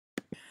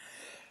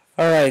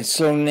Alright,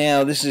 so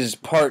now this is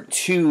part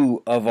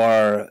 2 of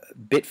our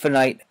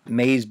Bitfinite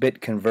MAZEBIT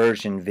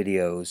conversion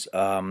videos.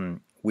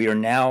 We are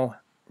now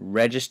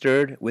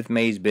registered with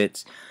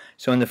MAZEBITS.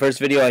 So in the first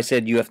video I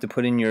said you have to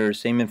put in your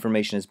same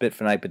information as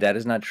Bitfinite, but that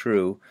is not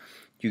true.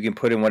 You can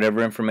put in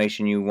whatever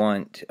information you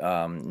want,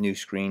 new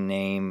screen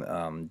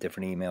name,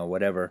 different email,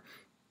 whatever,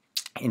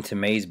 into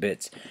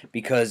MAZEBITS,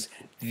 because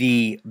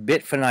the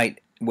Bitfinite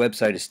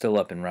website is still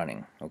up and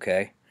running,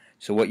 okay?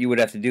 So what you would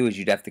have to do is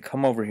you'd have to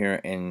come over here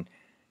and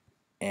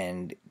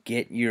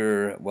get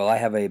your, well, I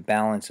have a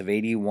balance of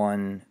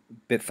 81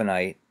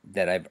 Bitfinite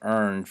that I've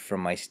earned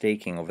from my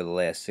staking over the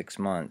last 6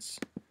 months.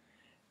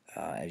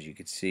 As you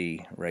can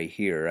see right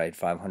here, I had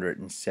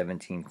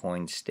 517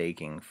 coins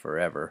staking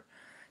forever.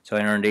 So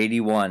I earned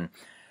 81.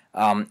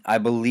 I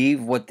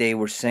believe what they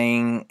were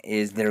saying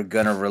is they're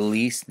going to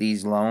release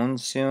these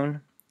loans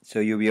soon. So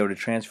you'll be able to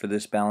transfer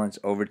this balance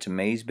over to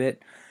MAZEBIT.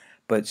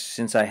 But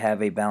since I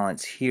have a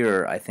balance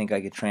here, I think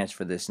I could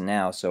transfer this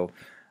now. So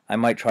I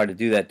might try to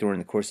do that during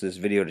the course of this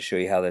video to show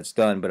you how that's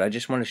done, but I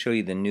just want to show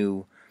you the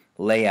new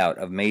layout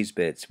of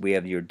MAZEBITS. We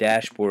have your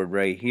dashboard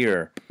right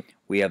here.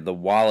 We have the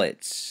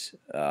wallets,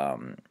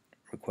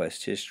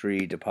 request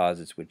history,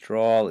 deposits,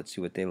 withdrawal. Let's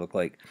see what they look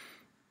like.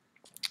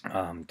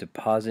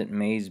 Deposit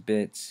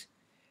MAZEBITS,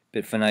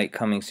 Bitfinite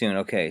coming soon.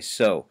 Okay,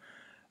 so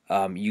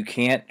you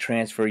can't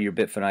transfer your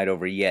Bitfinite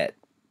over yet,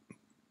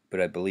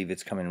 but I believe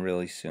it's coming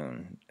really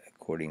soon,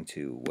 according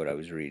to what I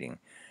was reading.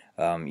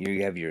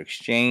 You have your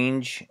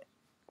exchange,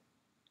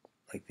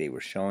 like they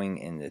were showing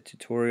in the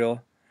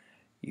tutorial.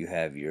 You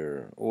have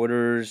your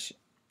orders,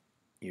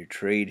 your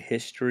trade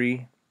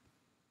history.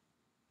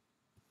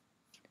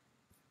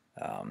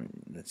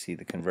 Let's see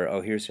the convert. Oh,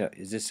 here's how.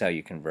 Is this how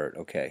you convert?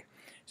 Okay.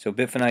 So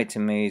Bitfinite to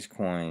Maze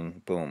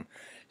coin. Boom.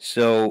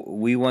 So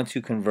we want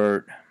to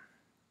convert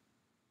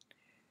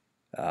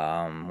 1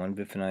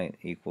 Bitfinite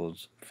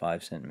equals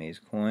 5-cent Maze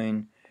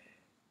coin.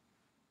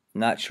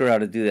 Not sure how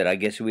to do that. I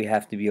guess we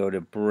have to be able to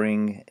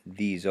bring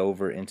these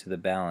over into the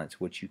balance,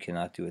 which you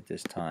cannot do at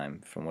this time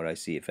from what I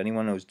see. If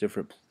anyone knows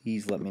different,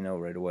 please let me know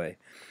right away.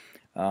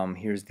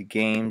 Here's the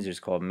games.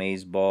 There's called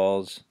Maze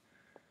Balls.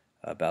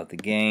 About the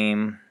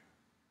game.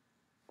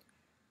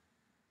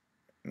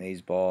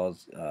 Maze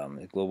Balls, a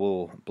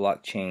global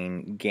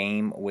blockchain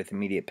game with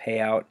immediate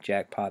payout.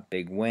 Jackpot,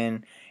 big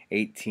win.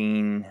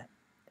 18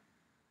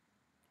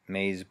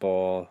 Maze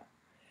Ball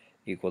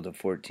equal to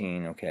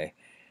 14. Okay.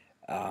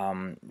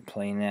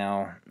 Play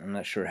now. I'm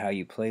not sure how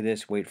you play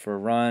this. Wait for a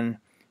run.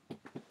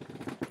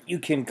 You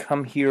can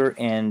come here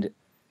and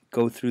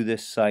go through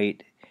this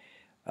site.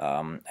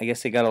 I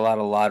guess they got a lot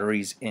of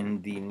lotteries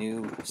in the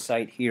new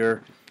site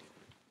here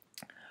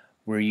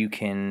where you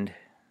can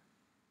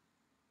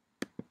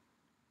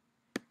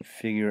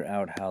figure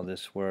out how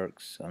this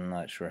works. I'm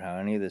not sure how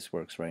any of this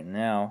works right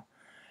now.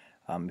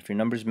 If your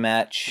numbers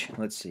match,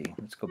 let's see.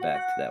 Let's go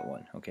back to that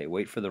one. Okay,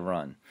 wait for the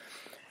run.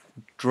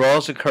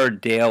 Draws occur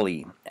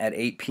daily at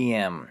 8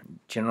 p.m.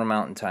 General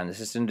Mountain Time. The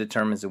system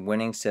determines the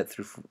winning set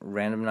through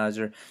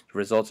randomizer. The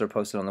results are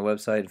posted on the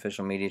website,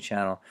 official media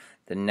channel.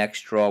 The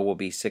next draw will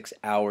be 6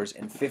 hours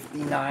and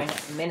 59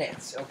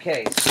 minutes.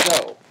 Okay,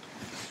 so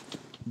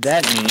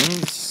that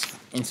means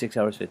in 6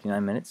 hours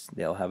 59 minutes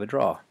they'll have a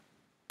draw.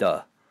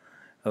 Duh.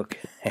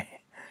 Okay.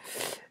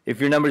 If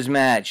your numbers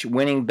match,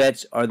 winning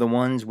bets are the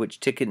ones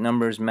which ticket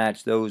numbers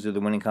match those of the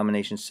winning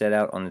combinations set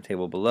out on the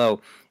table below.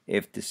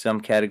 If the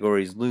sum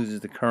categories loses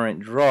the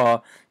current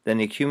draw, then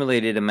the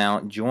accumulated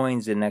amount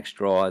joins the next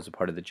draw as a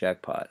part of the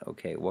jackpot.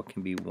 Okay, what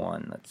can be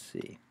won? Let's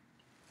see.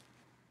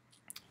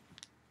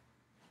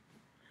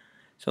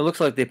 So it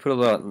looks like they put a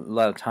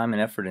lot of time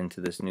and effort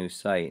into this new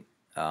site.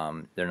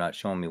 They're not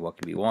showing me what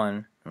can be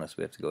won unless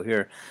we have to go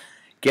here.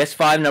 Guess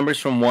 5 numbers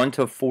from 1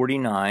 to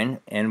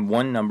 49 and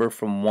 1 number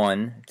from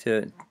 1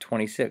 to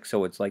 26.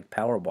 So it's like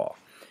Powerball.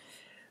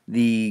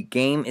 The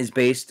game is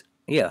based,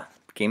 on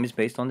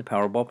the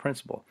Powerball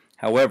principle.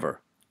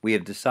 However, we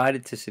have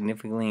decided to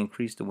significantly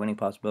increase the winning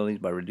possibilities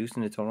by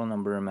reducing the total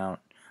amount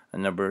of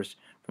numbers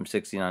from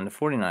 69 to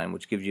 49,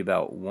 which gives you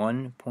about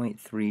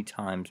 1.3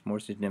 times more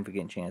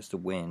significant chance to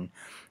win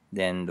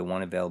than the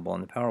one available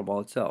on the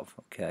Powerball itself.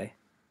 Okay.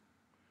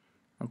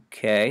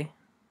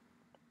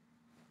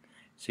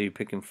 So you're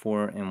picking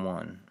 4 and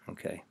 1.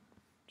 Okay.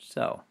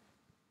 So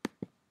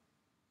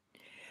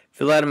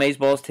fill out a Maze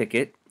Balls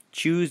ticket.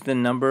 Choose the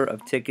number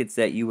of tickets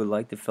that you would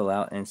like to fill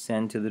out and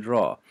send to the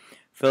draw.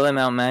 Fill them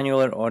out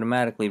manually or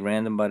automatically,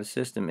 random by the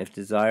system. If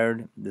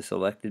desired, the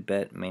selected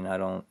bet may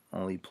not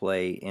only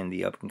play in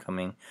the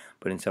upcoming,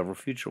 but in several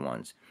future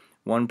ones.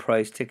 One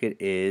price ticket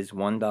is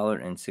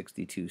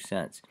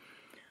 $1.62.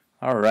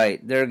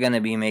 Alright, they're going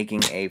to be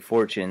making a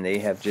fortune. They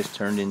have just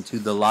turned into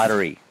the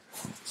lottery.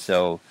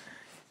 So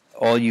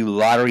all you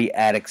lottery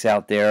addicts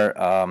out there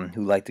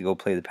who like to go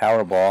play the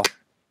Powerball,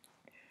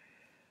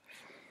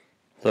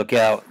 look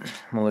out.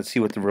 Well, let's see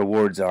what the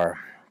rewards are.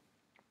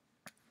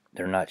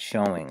 They're not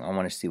showing. I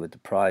want to see what the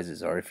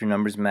prizes are. If your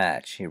numbers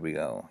match, here we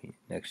go.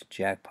 Next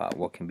jackpot,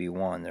 what can be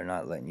won? They're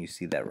not letting you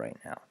see that right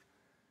now.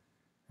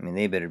 I mean,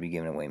 they better be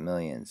giving away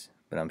millions,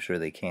 but I'm sure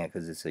they can't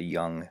because it's a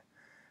young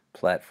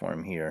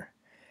platform here.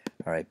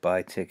 Alright,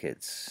 buy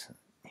tickets.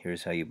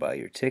 Here's how you buy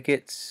your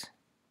tickets.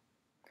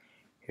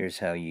 Here's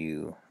how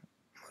you,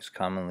 most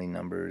common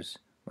numbers.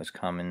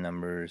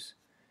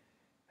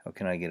 How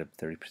can I get up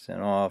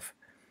 30% off?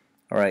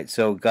 Alright,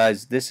 so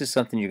guys, this is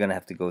something you're going to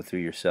have to go through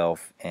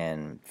yourself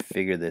and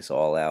figure this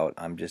all out.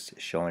 I'm just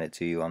showing it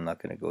to you. I'm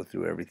not going to go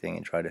through everything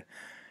and try to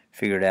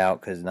figure it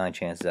out, because 9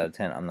 chances out of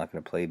 10 I'm not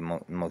going to play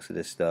most of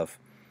this stuff.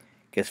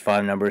 Guess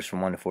 5 numbers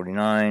from 1 to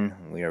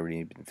 49. We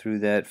already been through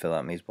that. Fill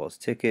out Mazeball's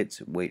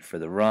tickets. Wait for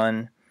the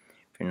run.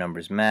 If your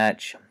numbers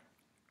match.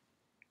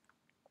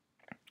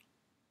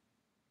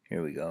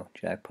 Here we go.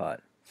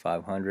 Jackpot.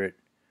 500.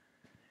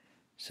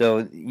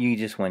 So you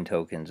just win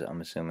tokens.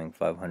 I'm assuming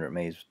 500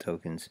 Maze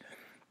tokens.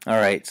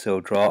 Alright,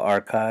 so draw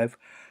archive.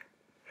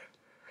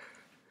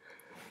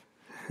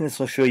 This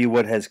will show you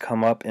what has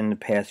come up in the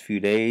past few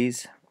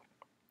days.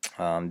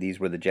 These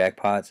were the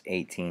jackpots,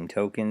 18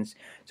 tokens.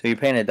 So you're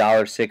paying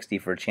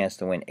 $1.60 for a chance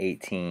to win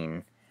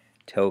 18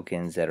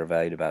 tokens that are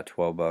valued about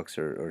 12 bucks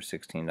or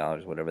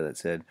 $16, whatever that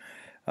said.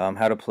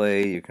 How to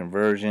play, your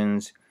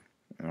conversions.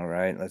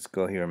 Alright, let's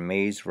go here.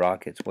 Maze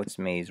Rockets. What's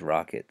Maze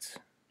Rockets?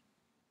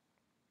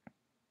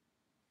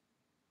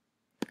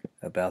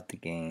 About the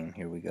game.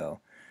 Here we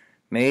go.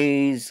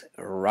 Maze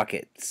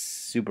Rockets.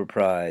 Super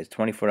prize.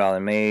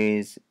 $24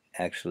 maze.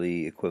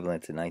 Actually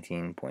equivalent to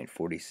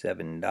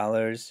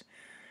 $19.47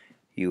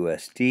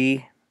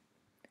 USD.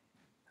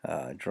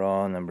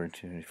 Draw number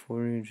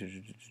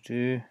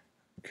 240.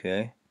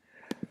 Okay.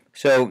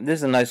 So this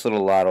is a nice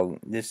little lotto.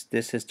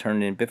 This has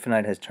turned in,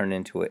 Bitfinite has turned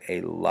into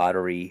a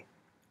lottery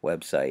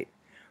website,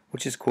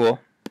 which is cool.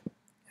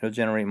 It'll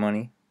generate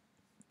money,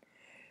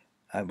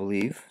 I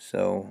believe.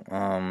 So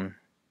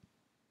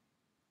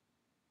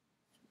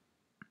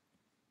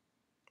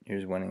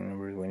here's winning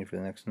numbers, waiting for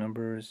the next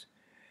numbers.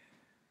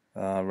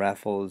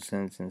 Raffle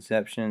since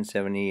inception,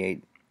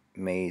 78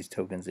 maze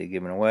tokens they've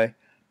given away.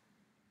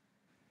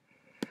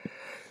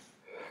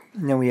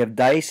 And then we have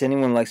dice.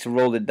 Anyone likes to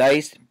roll the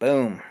dice?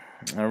 Boom.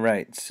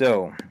 Alright,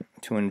 so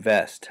to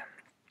invest,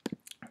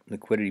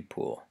 liquidity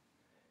pool.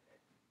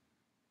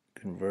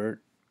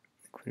 Convert,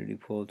 liquidity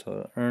pool,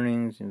 total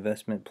earnings,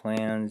 investment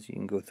plans. You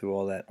can go through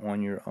all that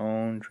on your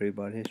own. Trade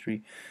bot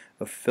history.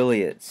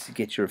 Affiliates.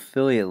 Get your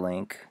affiliate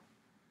link.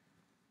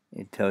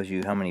 It tells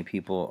you how many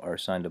people are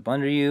signed up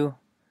under you.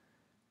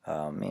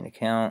 Main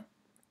account.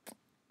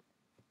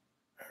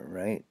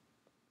 Alright.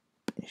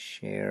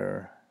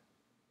 Share.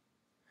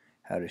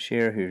 How to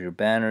share. Here's your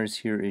banners.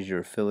 Here is your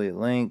affiliate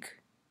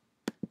link.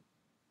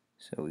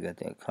 So we got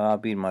that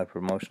copied. My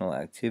promotional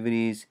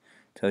activities.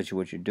 Tells you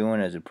what you're doing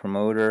as a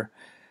promoter.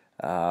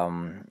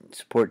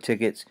 Support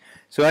tickets.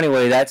 So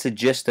anyway, that's the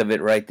gist of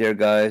it right there,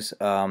 guys.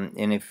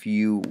 And if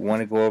you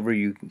want to go over,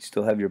 you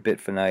still have your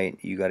Bitfinite.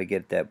 You got to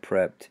get that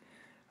prepped.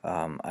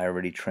 I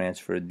already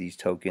transferred these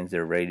tokens.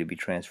 They're ready to be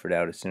transferred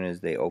out as soon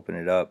as they open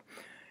it up.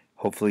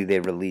 Hopefully they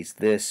release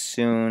this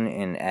soon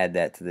and add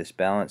that to this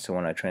balance, so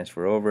when I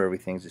transfer over,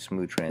 everything's a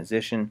smooth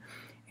transition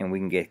and we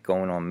can get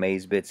going on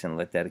MAZEBITS and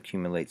let that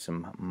accumulate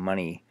some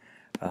money.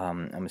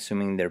 I'm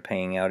assuming they're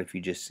paying out, if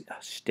you just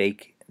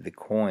stake the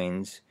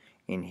coins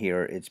in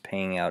here, it's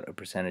paying out a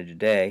percentage a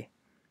day.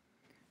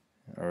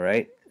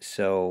 Alright,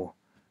 so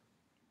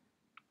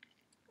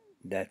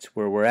that's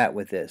where we're at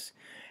with this.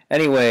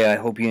 Anyway, I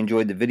hope you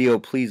enjoyed the video.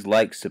 Please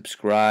like,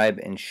 subscribe,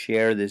 and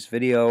share this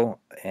video.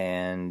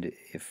 And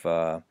if you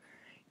have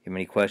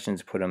any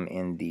questions, put them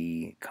in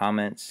the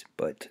comments.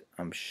 But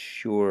I'm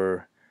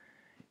sure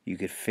you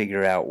could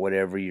figure out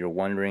whatever you're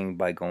wondering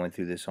by going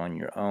through this on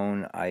your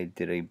own. I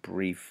did a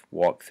brief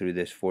walk through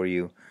this for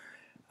you.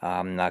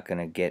 I'm not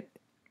going to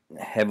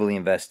heavily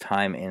invest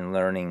time in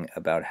learning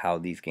about how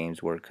these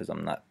games work because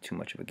I'm not too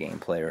much of a game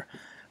player.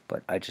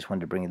 But I just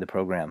wanted to bring you the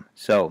program.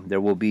 So there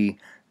will be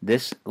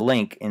this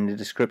link in the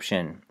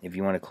description if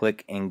you want to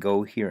click and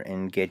go here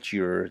and get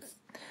your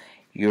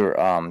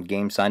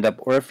game signed up,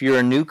 or if you're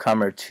a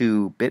newcomer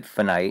to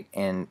Bitfinite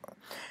and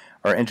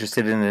are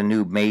interested in the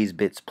new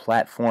MAZEBITS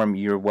platform,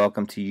 you're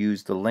welcome to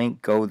use the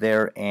link. Go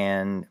there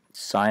and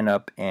sign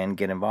up and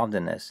get involved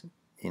in this.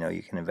 You know,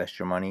 you can invest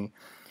your money.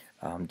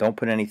 Don't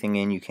put anything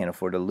in you can't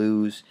afford to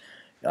lose.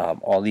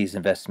 All these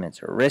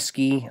investments are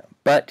risky,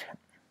 but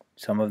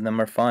some of them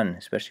are fun,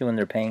 especially when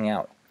they're paying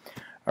out.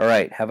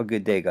 Alright, have a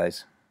good day,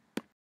 guys.